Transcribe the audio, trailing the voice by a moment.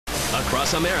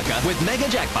across America with Mega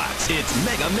Jackpots. It's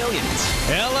Mega Millions.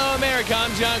 Hello, America. I'm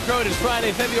John Crow. It's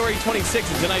Friday, February 26th,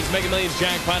 and tonight's Mega Millions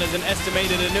jackpot is an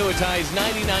estimated annuitized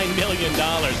 $99 million.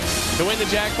 To win the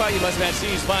jackpot, you must match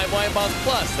these 5 white balls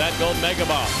plus that gold mega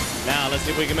ball. Now, let's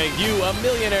see if we can make you a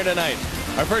millionaire tonight.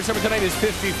 Our first number tonight is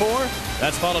 54.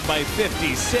 That's followed by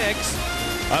 56.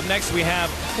 Up next, we have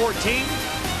 14.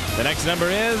 The next number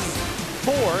is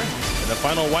 4. And the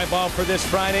final white ball for this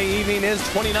Friday evening is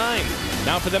 29.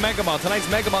 Now for the Mega Ball. Tonight's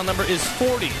Mega Ball number is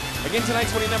 40. Again,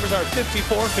 tonight's winning numbers are 54,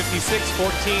 56,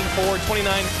 14, 4, 29,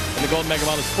 and the gold Mega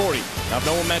Ball is 40. Now, if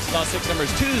no one matches all 6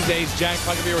 numbers, Tuesday's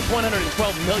jackpot could be worth $112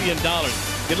 million.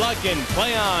 Good luck and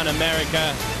play on,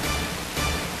 America.